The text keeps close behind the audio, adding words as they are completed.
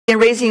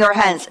raising your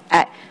hands.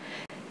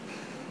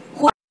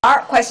 Who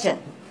are question?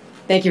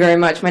 Thank you very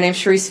much. My name is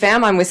Sharice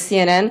Pham. I'm with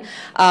CNN.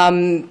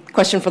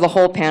 Question for the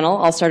whole panel.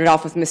 I'll start it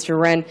off with Mr.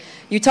 Ren.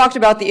 You talked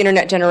about the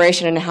internet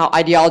generation and how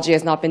ideology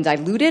has not been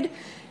diluted,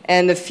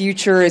 and the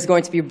future is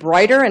going to be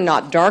brighter and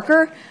not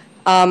darker.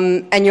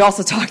 And you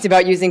also talked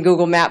about using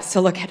Google Maps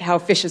to look at how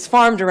fish is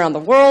farmed around the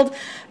world.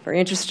 Very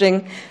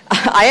interesting.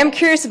 I am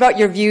curious about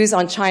your views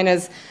on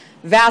China's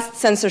vast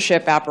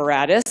censorship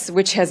apparatus,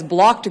 which has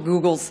blocked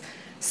Google's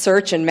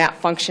search and map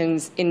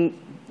functions in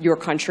your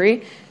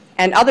country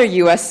and other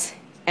U.S.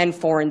 and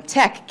foreign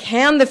tech.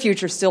 Can the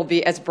future still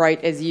be as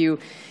bright as you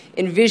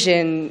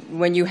envision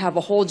when you have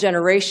a whole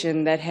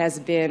generation that has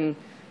been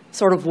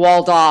sort of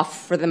walled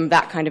off for them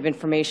that kind of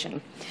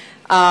information?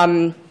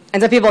 And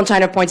some people in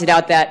China pointed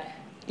out that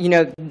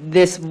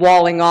this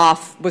walling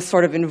off was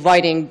sort of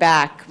inviting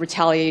back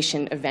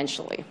retaliation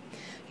eventually.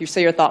 So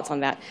your thoughts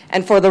on that.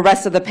 And for the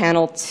rest of the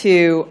panel,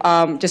 too,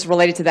 just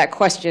related to that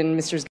question,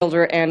 Mr.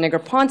 Zilder and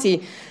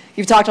Negroponte,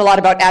 you've talked a lot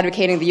about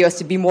advocating the U.S.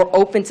 to be more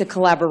open to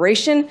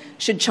collaboration.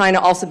 Should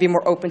China also be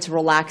more open to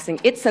relaxing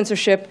its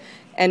censorship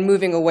and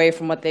moving away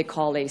from what they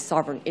call a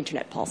sovereign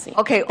internet policy?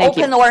 Okay,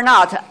 open or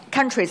not,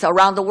 countries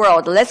around the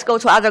world. Let's go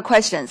to other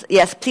questions.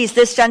 Yes, please,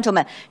 this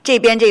gentleman. 这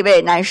边这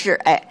位男士，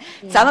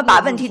咱们把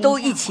问题都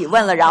一起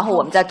问了，然后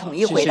我们再统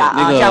一回答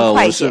啊，这样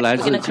快一些。我是来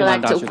自暨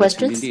南大学的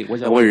陈林立，我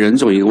想问任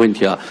总一个问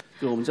题啊，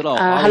就我们知道。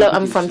Hello,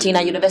 I'm from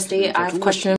Tina University. I have a question